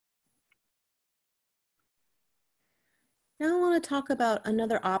Now I want to talk about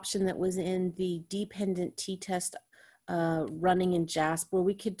another option that was in the dependent t-test running in JASP, where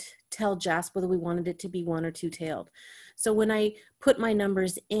we could tell JASP whether we wanted it to be one or two-tailed. So when I put my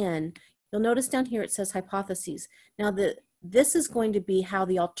numbers in, you'll notice down here it says hypotheses. Now this is going to be how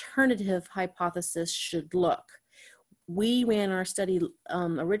the alternative hypothesis should look. We ran our study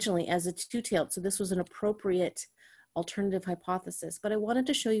originally as a two-tailed, so this was an appropriate alternative hypothesis, but I wanted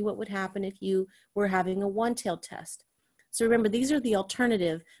to show you what would happen if you were having a one-tailed test. So remember, these are the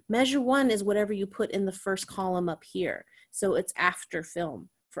alternative. Measure one is whatever you put in the first column up here. So it's after film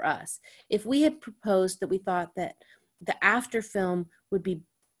for us. If we had proposed that we thought that the after film would be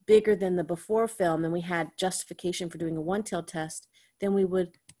bigger than the before film and we had justification for doing a one-tailed test, then we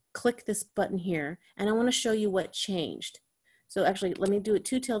would click this button here, and I want to show you what changed. So actually, let me do it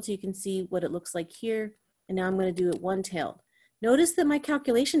two-tailed so you can see what it looks like here, and now I'm going to do it one-tailed. Notice that my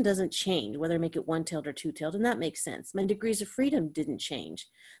calculation doesn't change, whether I make it one-tailed or two-tailed, and that makes sense. My degrees of freedom didn't change.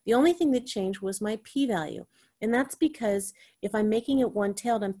 The only thing that changed was my p-value, and that's because if I'm making it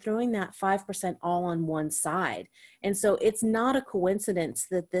one-tailed, I'm throwing that 5% all on one side. And so it's not a coincidence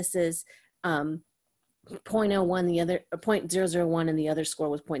that this is 0.01, the other 0.001, and the other score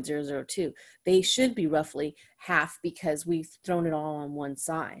was 0.002. They should be roughly half because we've thrown it all on one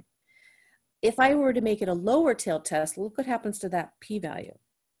side. If I were to make it a lower tail test, look what happens to that p-value.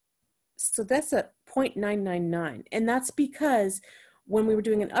 So that's a 0.999, and that's because when we were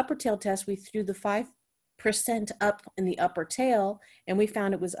doing an upper tail test, we threw the 5% up in the upper tail, and we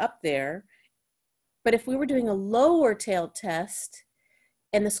found it was up there. But if we were doing a lower tail test,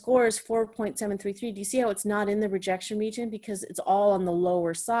 and the score is 4.733. Do you see how it's not in the rejection region? Because it's all on the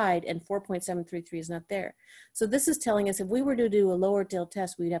lower side and 4.733 is not there. So this is telling us if we were to do a lower tail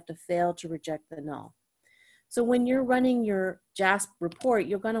test, we'd have to fail to reject the null. So when you're running your JASP report,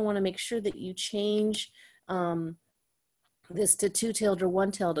 you're going to want to make sure that you change this to two-tailed or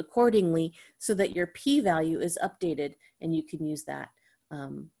one-tailed accordingly so that your p-value is updated and you can use that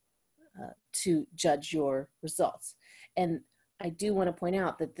to judge your results. And I do want to point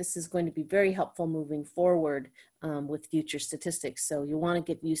out that this is going to be very helpful moving forward with future statistics. So you want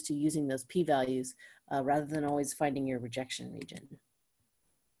to get used to using those p-values rather than always finding your rejection region.